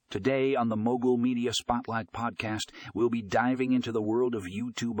Today on the Mogul Media Spotlight podcast, we'll be diving into the world of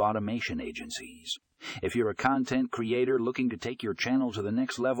YouTube automation agencies. If you're a content creator looking to take your channel to the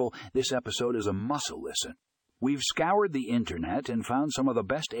next level, this episode is a must listen. We've scoured the internet and found some of the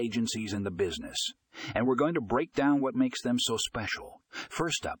best agencies in the business, and we're going to break down what makes them so special.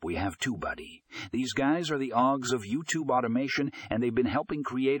 First up, we have TubeBuddy. These guys are the Augs of YouTube automation, and they've been helping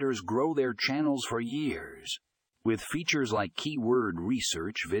creators grow their channels for years. With features like keyword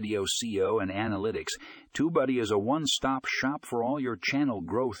research, video SEO, and analytics, TubeBuddy is a one-stop shop for all your channel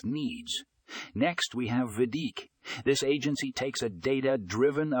growth needs. Next, we have Vidiq. This agency takes a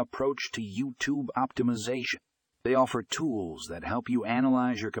data-driven approach to YouTube optimization. They offer tools that help you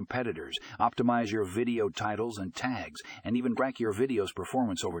analyze your competitors, optimize your video titles and tags, and even track your video's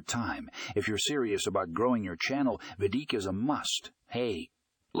performance over time. If you're serious about growing your channel, Vidiq is a must. Hey,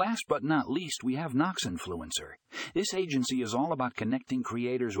 last but not least, we have Noxinfluencer. This agency is all about connecting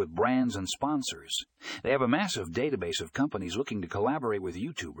creators with brands and sponsors. They have a massive database of companies looking to collaborate with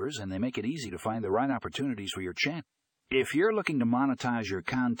YouTubers, and they make it easy to find the right opportunities for your channel. If you're looking to monetize your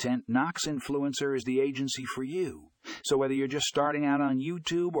content, Noxinfluencer is the agency for you. So whether you're just starting out on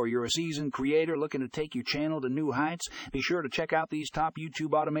YouTube or you're a seasoned creator looking to take your channel to new heights, be sure to check out these top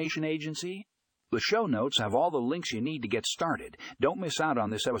YouTube automation agencies. The show notes have all the links you need to get started. Don't miss out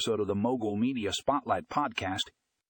on this episode of the Mogul Media Spotlight podcast.